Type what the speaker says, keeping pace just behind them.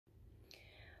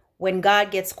When God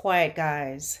gets quiet,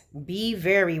 guys, be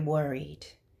very worried.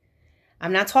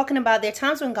 I'm not talking about, there are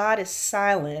times when God is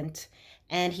silent,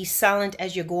 and he's silent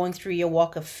as you're going through your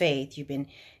walk of faith. You've been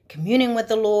communing with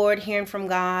the Lord, hearing from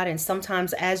God, and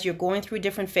sometimes as you're going through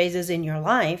different phases in your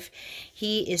life,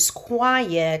 he is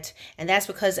quiet. And that's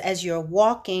because as you're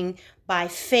walking by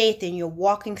faith and you're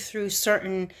walking through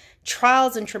certain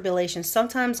trials and tribulations,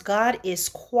 sometimes God is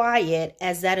quiet,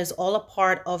 as that is all a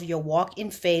part of your walk in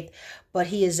faith, but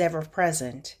he is ever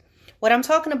present. What I'm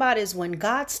talking about is when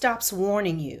God stops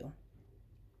warning you,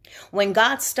 when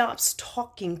God stops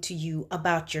talking to you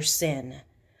about your sin,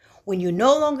 when you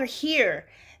no longer hear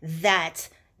that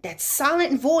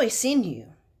silent voice in you,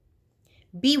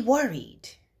 be worried.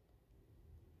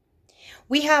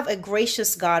 We have a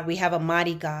gracious God. We have a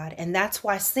mighty God. And that's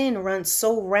why sin runs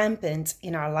so rampant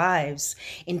in our lives,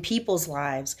 in people's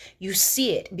lives. You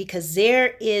see it because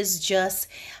there is just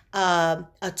a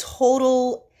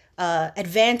total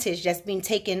advantage that's being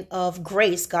taken of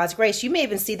grace, God's grace. You may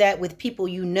even see that with people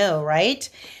you know, right?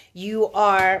 You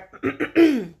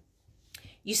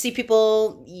see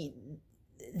people,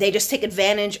 they just take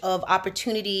advantage of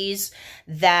opportunities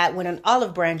that when an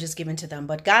olive branch is given to them.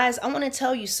 But guys, I want to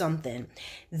tell you something.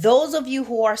 Those of you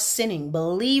who are sinning,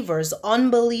 believers,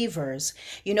 unbelievers,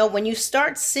 you know, when you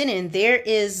start sinning, there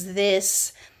is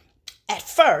this, at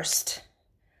first,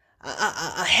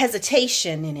 a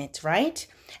hesitation in it, right?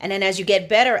 And then as you get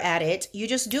better at it, you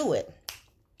just do it.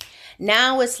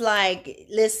 Now it's like,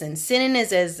 listen, sinning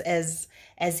is as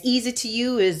easy to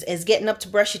you as getting up to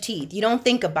brush your teeth. You don't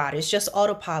think about it. It's just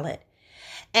autopilot.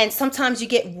 And sometimes you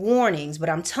get warnings, but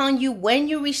I'm telling you, when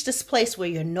you reach this place where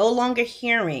you're no longer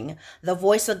hearing the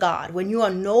voice of God, when you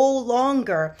are no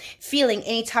longer feeling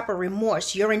any type of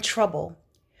remorse, you're in trouble.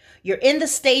 You're in the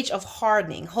stage of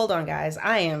hardening. Hold on, guys.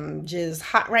 I am just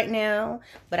hot right now,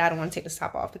 but I don't want to take the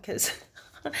top off because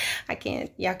I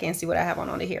can't. Y'all can't see what I have on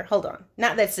under here. Hold on.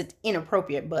 Not that it's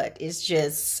inappropriate, but it's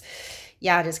just,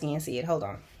 y'all just can't see it. Hold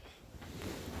on.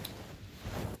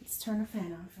 Let's turn the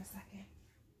fan on for a second.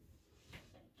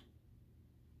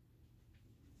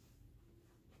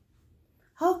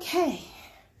 Okay.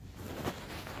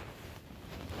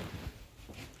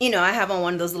 You know, I have on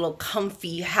one of those little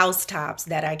comfy house tops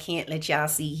that I can't let y'all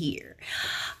see here.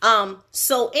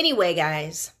 So anyway,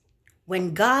 guys,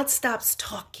 when God stops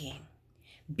talking,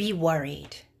 be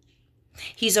worried.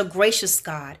 He's a gracious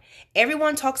God.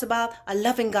 Everyone talks about a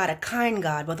loving God, a kind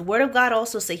God, but the word of God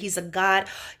also says he's a God.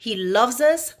 He loves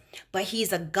us, but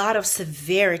he's a God of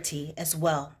severity as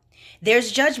well.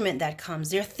 There's judgment that comes.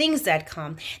 There are things that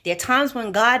come. There are times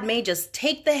when God may just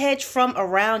take the hedge from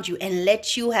around you and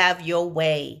let you have your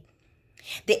way.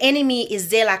 The enemy is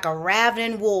there like a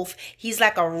ravening wolf. He's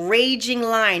like a raging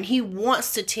lion. He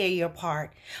wants to tear you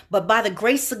apart. But by the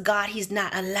grace of God, he's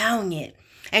not allowing it.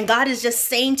 And God is just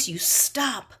saying to you,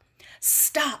 stop,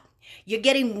 stop. You're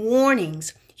getting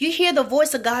warnings. You hear the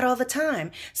voice of God all the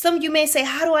time. Some of you may say,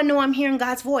 how do I know I'm hearing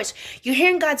God's voice? You're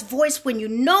hearing God's voice when you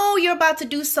know you're about to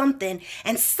do something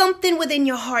and something within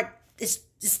your heart is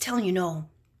telling you no.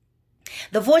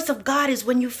 The voice of God is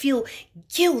when you feel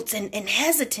guilt and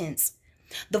hesitance.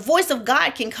 The voice of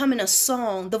God can come in a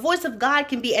song. The voice of God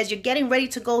can be as you're getting ready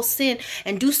to go sin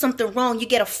and do something wrong, you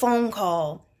get a phone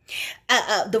call.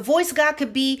 The voice of God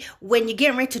could be when you're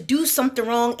getting ready to do something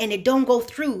wrong and it don't go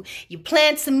through. You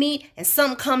plan to meet and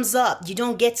something comes up. You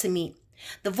don't get to meet.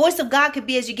 The voice of God could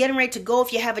be as you're getting ready to go.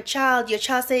 If you have a child, your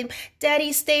child saying,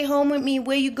 Daddy, stay home with me.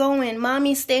 Where you going?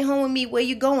 Mommy, stay home with me. Where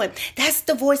you going? That's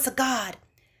the voice of God.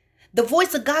 The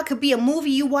voice of God could be a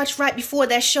movie you watched right before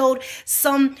that showed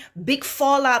some big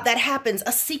fallout that happens,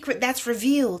 a secret that's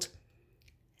revealed.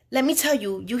 Let me tell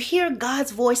you, you hear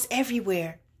God's voice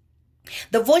everywhere.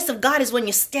 The voice of God is when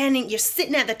you're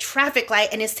sitting at the traffic light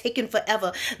and it's taking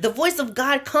forever. The voice of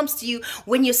God comes to you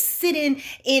when you're sitting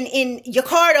in your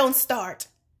car don't start.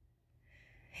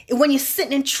 When you're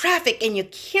sitting in traffic and you're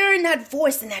hearing that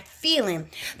voice and that feeling.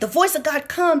 The voice of God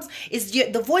comes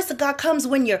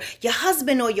when your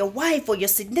husband or your wife or your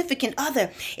significant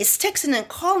other is texting and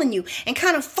calling you and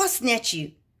kind of fussing at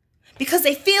you because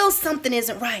they feel something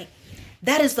isn't right.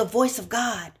 That is the voice of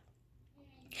God.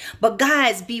 But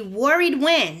guys, be worried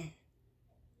when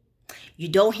you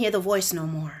don't hear the voice no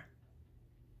more.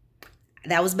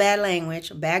 That was bad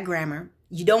language, bad grammar.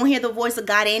 You don't hear the voice of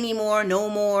God anymore, no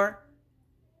more.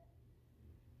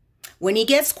 When he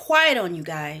gets quiet on you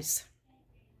guys,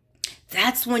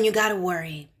 that's when you got to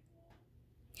worry.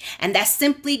 And that's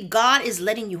simply God is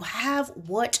letting you have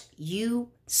what you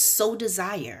so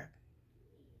desire.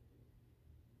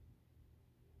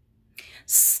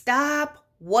 Stop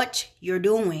what you're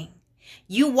doing.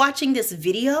 You watching this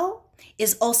video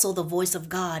is also the voice of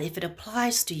God if it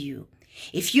applies to you.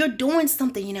 If you're doing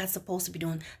something you're not supposed to be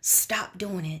doing, stop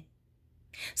doing it.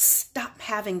 Stop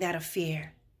having that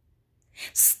affair.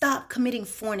 Stop committing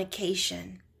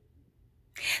fornication.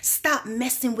 Stop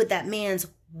messing with that man's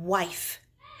wife.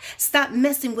 Stop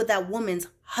messing with that woman's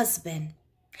husband.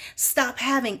 Stop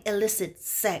having illicit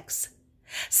sex.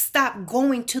 Stop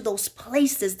going to those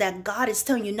places that God is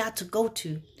telling you not to go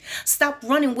to. Stop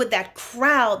running with that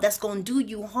crowd that's going to do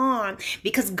you harm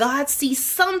because God sees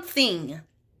something.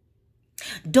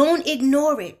 Don't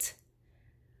ignore it.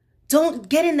 Don't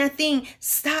get in that thing.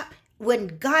 Stop.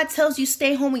 When God tells you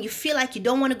stay home and you feel like you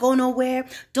don't want to go nowhere,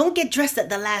 don't get dressed at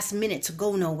the last minute to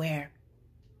go nowhere.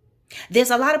 There's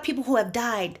a lot of people who have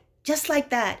died just like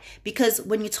that because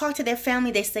when you talk to their family,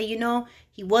 they say, you know,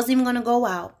 he wasn't even going to go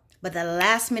out. But the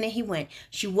last minute he went.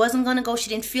 She wasn't going to go.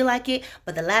 She didn't feel like it.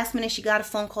 But the last minute she got a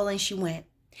phone call and she went.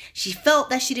 She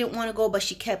felt that she didn't want to go, but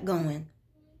she kept going.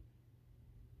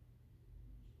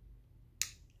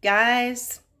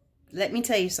 Guys, let me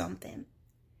tell you something.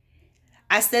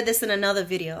 I said this in another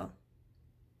video.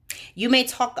 You may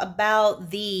talk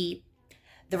about the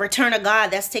return of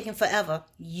God that's taking forever.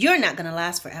 You're not going to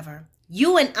last forever.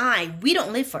 You and we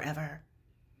don't live forever.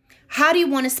 How do you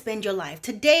want to spend your life?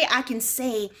 Today, I can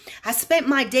say I spent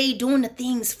my day doing the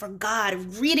things for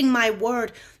God, reading my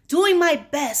word, doing my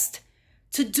best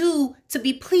to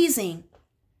be pleasing.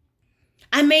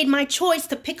 I made my choice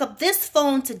to pick up this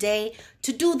phone today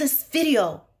to do this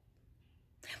video.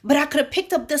 But I could have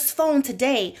picked up this phone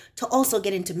today to also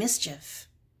get into mischief.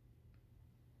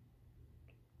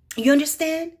 You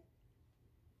understand?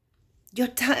 Your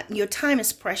time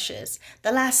is precious.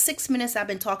 The last 6 minutes I've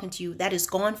been talking to you, that is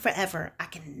gone forever. I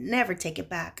can never take it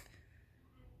back.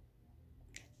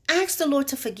 Ask the Lord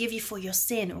to forgive you for your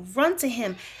sin. Run to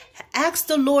him. Ask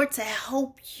the Lord to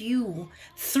help you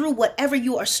through whatever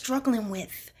you are struggling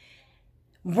with.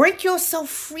 Break yourself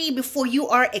free before you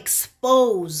are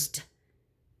exposed.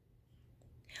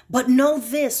 But know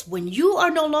this, when you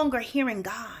are no longer hearing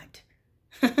God,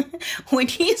 when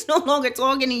he's no longer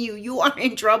talking to you, you are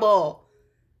in trouble.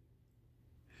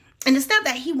 And it's not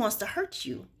that he wants to hurt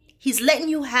you. He's letting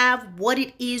you have what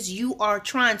it is you are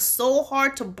trying so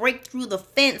hard to break through the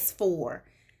fence for.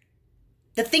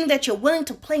 The thing that you're willing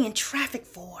to play in traffic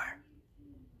for.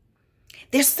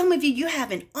 There's some of you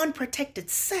having unprotected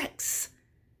sex.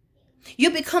 You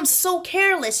become so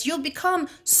careless. You become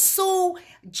so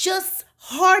just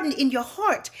hardened in your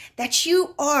heart that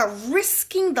you are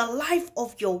risking the life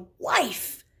of your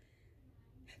wife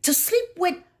to sleep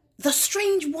with the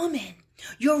strange woman.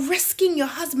 You're risking your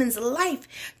husband's life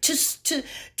to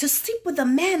sleep with a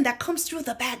man that comes through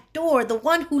the back door, the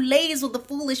one who lays with the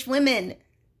foolish women.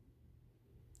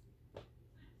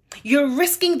 You're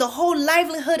risking the whole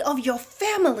livelihood of your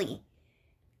family.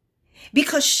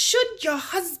 Because should your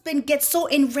husband get so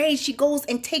enraged he goes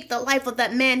and take the life of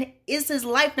that man, is his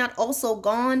life not also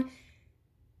gone?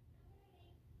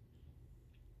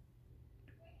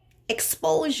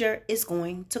 Exposure is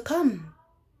going to come.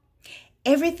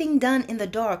 Everything done in the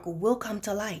dark will come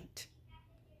to light.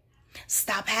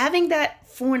 Stop having that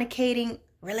fornicating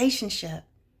relationship.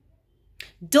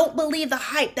 Don't believe the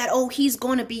hype that, oh, he's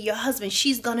going to be your husband,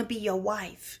 she's going to be your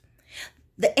wife.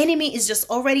 The enemy is just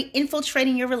already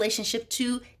infiltrating your relationship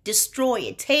to destroy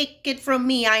it. Take it from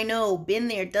me. I know. Been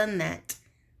there, done that.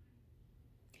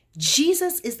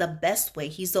 Jesus is the best way.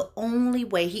 He's the only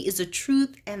way. He is the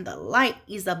truth and the light.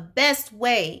 He's the best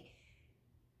way.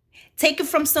 Take it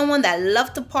from someone that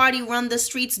loved to party, run the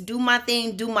streets, do my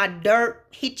thing, do my dirt,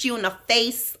 hit you in the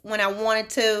face when I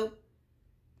wanted to.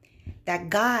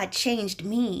 That God changed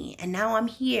me. And now I'm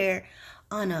here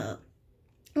on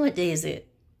what day is it?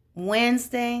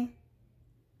 Wednesday.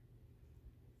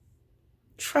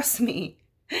 Trust me,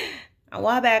 a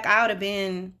while back I would have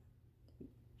been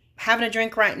having a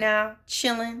drink right now,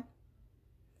 chilling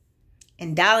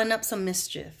and dialing up some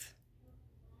mischief.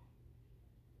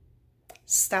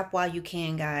 Stop while you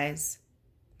can, guys.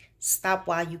 Stop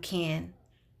while you can.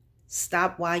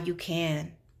 Stop while you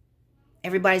can.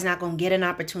 Everybody's not going to get an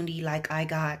opportunity like I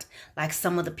got, like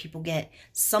some of the people get.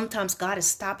 Sometimes God is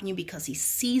stopping you because he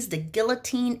sees the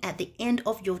guillotine at the end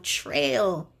of your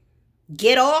trail.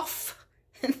 Get off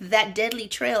that deadly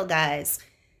trail, guys.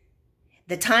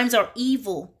 The times are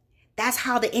evil. That's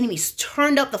how the enemy's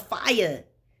turned up the fire.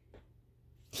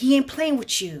 He ain't playing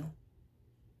with you.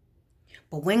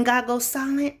 But when God goes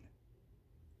silent,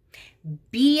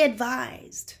 be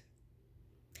advised.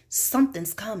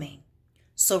 Something's coming.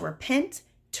 So repent,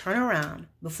 turn around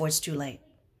before it's too late.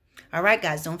 All right,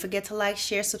 guys, don't forget to like,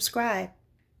 share, subscribe.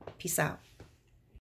 Peace out.